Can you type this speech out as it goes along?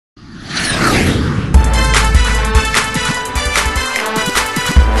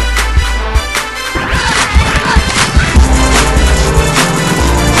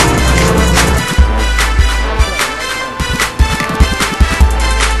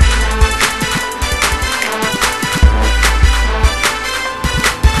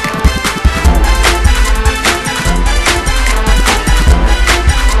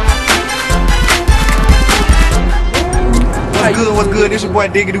your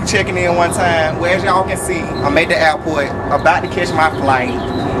boy DIGIDOO checking in one time. Well, as y'all can see, I'm at the airport, about to catch my flight.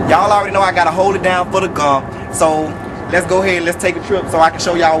 Y'all already know I gotta hold it down for the gump. So let's go ahead and let's take a trip so I can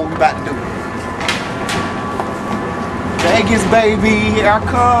show y'all what we about to do. Vegas, baby, here I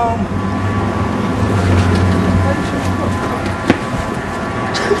come.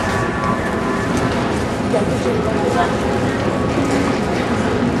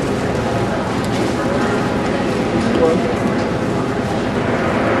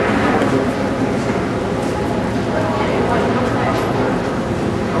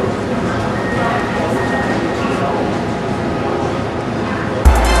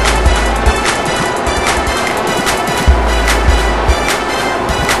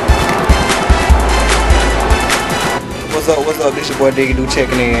 What's up? This your boy DIGIDOO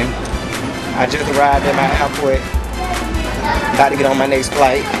checking in. I just arrived at my airport. About to get on my next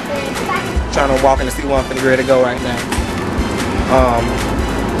flight. Trying to walk in the C1 for the ready to go right now.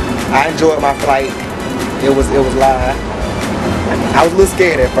 I enjoyed my flight. It was live. I was a little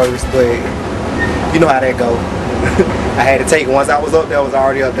scared at first, but you know how that go. I had to take it. Once I was up there, I was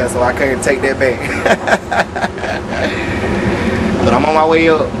already up there, so I couldn't take that back. But I'm on my way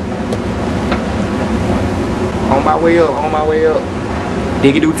up. On my way up.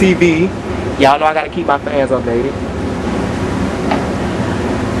 DIGIDOO TV. Y'all know I gotta keep my fans updated.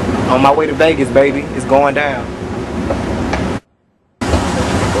 On my way to Vegas, baby. It's going down.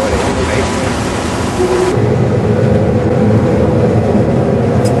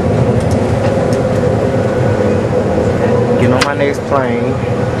 Getting on my next plane.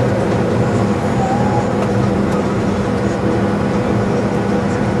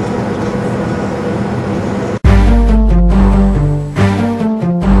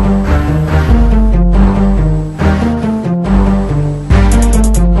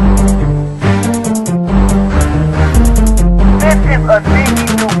 A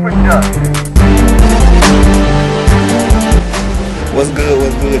DIGIDOO production. What's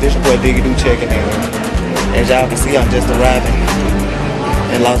good? This your boy DIGIDOO checking in. As y'all can see, I'm just arriving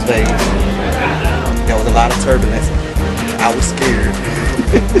in Las Vegas. There was a lot of turbulence. I was scared.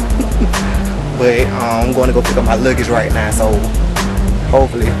 But I'm going to go pick up my luggage right now, so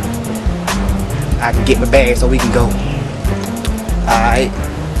hopefully I can get my bag so we can go. Alright.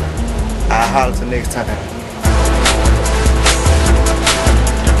 I'll holler till next time.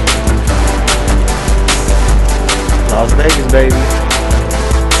 Las Vegas, baby.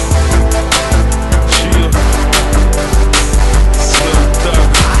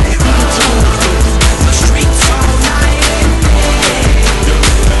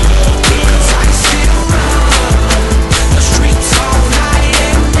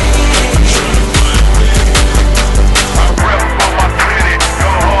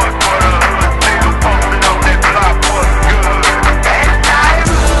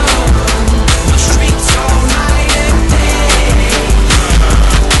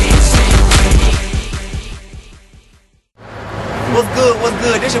 What's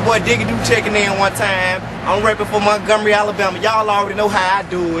good? This your boy DIGIDOO checking in one time. I'm rapping for Montgomery, Alabama. Y'all already know how I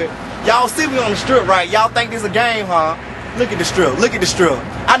do it. Y'all see me on the strip, right? Y'all think this a game, huh? Look at the strip. Look at the strip.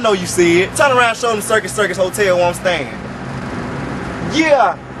 I know you see it. Turn around, show them Circus Hotel where I'm staying.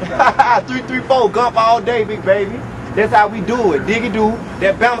 Yeah. 334 Gump all day, big baby. That's how we do it. DIGIDOO,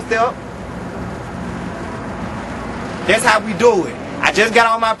 that BAMA STEP. That's how we do it. I just got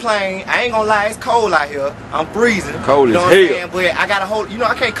on my plane. I ain't gonna lie, it's cold out here. I'm freezing. Cold as hell. But I gotta hold,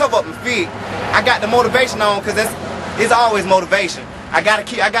 I can't cover up my feet. I got the motivation on because it's always motivation. I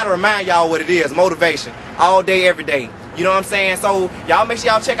gotta remind y'all what it is, motivation. All day, every day. You know what I'm saying? So y'all make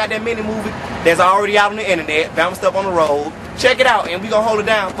sure y'all check out that mini movie that's already out on the internet, BAMA STEP on the road. Check it out and we gonna hold it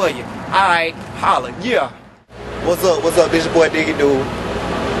down for you. Alright, holla, yeah. What's up? This your boy DIGIDOO.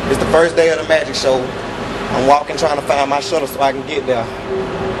 It's the first day of the magic show. I'm walking trying to find my shuttle so I can get there.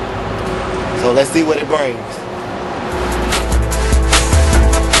 So let's see what it brings.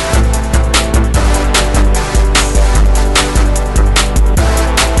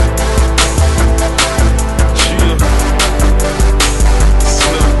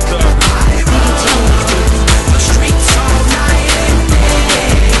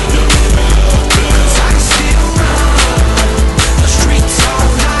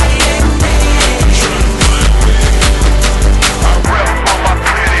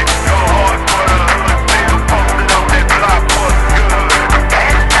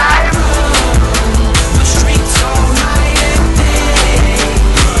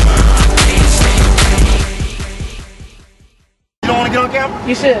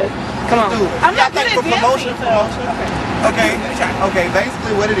 You should. Come on. Dude, I'm not good for at promotion. Okay. Okay,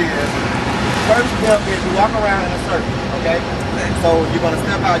 basically what it is, first step is you walk around in a circle, okay? So you're gonna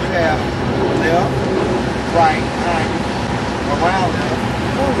step out. You have left, right, behind you, around left,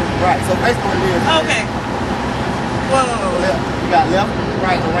 right. So basically what it is. Okay. Whoa. Left. You got left,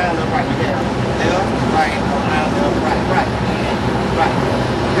 right, around left, right. You have left, right, around left, right,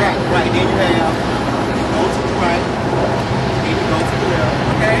 right, right. Then you have go to the right. Then you go to the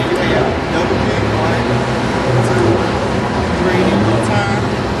left. Okay. Then you have double kick. 1, 2, 3. Then you turn.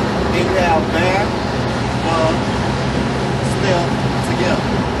 Then you have back, step together.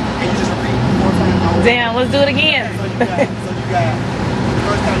 And you just repeat 4 times. Damn, let's do it again. So you got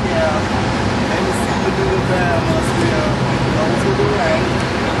first time you have, let me see you do the BAMA step. Go to the right,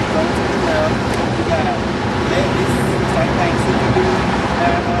 go to the left. You got let me see, same thing, see you do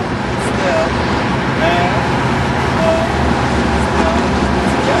BAMA step, BAMA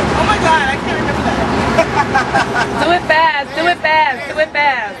step. Oh my God, I can't remember that. Do it fast, do it fast, do it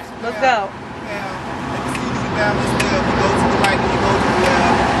fast. Let's go. Let me see you do the BAMA step. You go to the right, then you go to the left.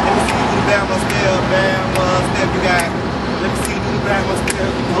 Let me see you do the BAMA step, BAMA step. You got, let me see you do the BAMA step.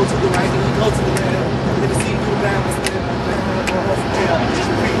 You go to the right, then you go to the left. Let me see you do the BAMA step, BAMA step. Just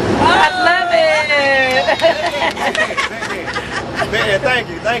repeat. I love it. Man, thank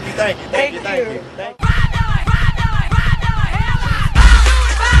you.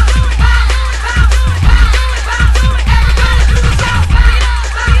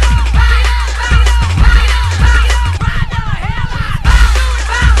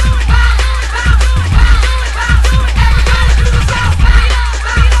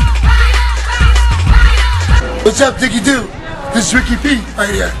 What's up, DIGIDOO? This is Ricky P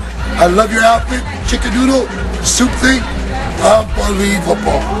right here. I love your outfit, chicken noodle, soup thing,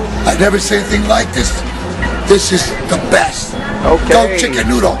 unbelievable. I never seen anything like this. This is the best. Okay. Go chicken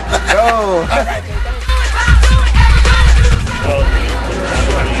noodle. Go.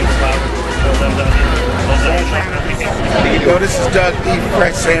 Yo, this is Doug E.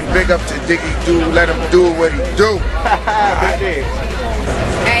 Fresh saying big up to DIGIDOO. Let him do what he do.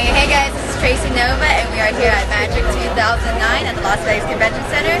 Hey guys, this is Tracy Nova, and we are here at Magic 2009 at the Las Vegas Convention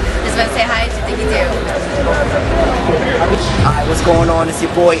Center. Just want to say hi to DIGIDOO. Hi, what's going on? It's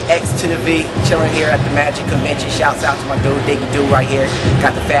your boy X to the V, chilling here at the Magic Convention. Shouts out to my dude DIGIDOO right here.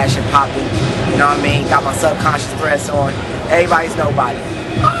 Got the fashion popping, you know what I mean? Got my subconscious press on. Everybody's nobody.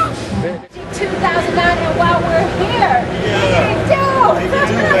 2009, and while we're here, DIGIDOO!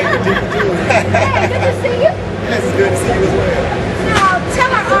 DIGIDOO, baby, DIGIDOO. Hey, good to see you. Yes, it's good to see you as well. Now,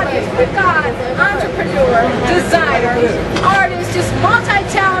 tell our audience, we've got entrepreneur, designer, artist, just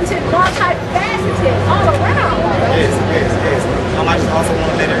multi-talented, multi-faceted, all around. Yes. I just also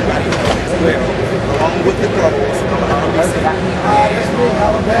want to let everybody know as well, along with the clothes, I'm obviously I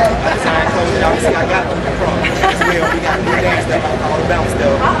design clothes, obviously I got to keep it from as well. We got a new dance that I call the BAMA STEP.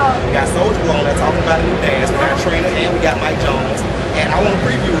 We got Soulja Boy on there talking about a new dance. We got Trina and we got Mike Jones. And I want to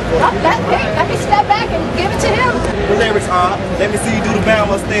preview it for you. Let me step back and give it to him. The lyrics are, let me see you do the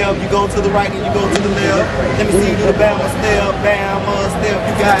BAMA step. You go to the right and you go to the left. Let me see you do the BAMA step, BAMA step.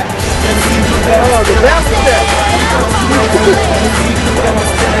 You got, let me see you do the BAMA step.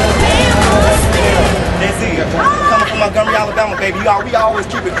 That's it. Coming from Montgomery, Alabama, baby. We always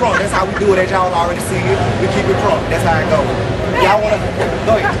keep it crunk. That's how we do it, as y'all already see it. We keep it crunk. That's how it goes. Y'all want to,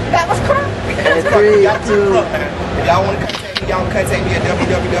 go ahead. That was crunk. Y'all keep it crunk, man. If y'all want to contact me, y'all can contact me at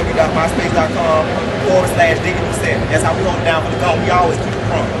www.myspace.com/DIGIDOO7. That's how we hold it down for the gun. We always keep it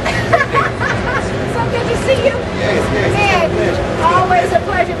crunk. So good to see you. Yes. And always a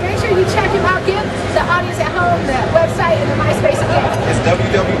pleasure. Make sure you check him out. Give the audience at home the website and the MySpace again. It's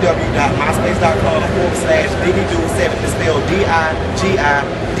www.myspace.com/DIGIDOO7. It's spelled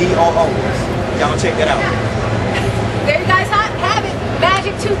DIGIDOO. Y'all check that out. There you guys have it.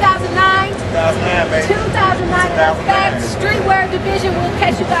 Magic 2009. 2009, baby. 2009. Back. Streetwear division. We'll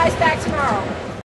catch you guys back tomorrow.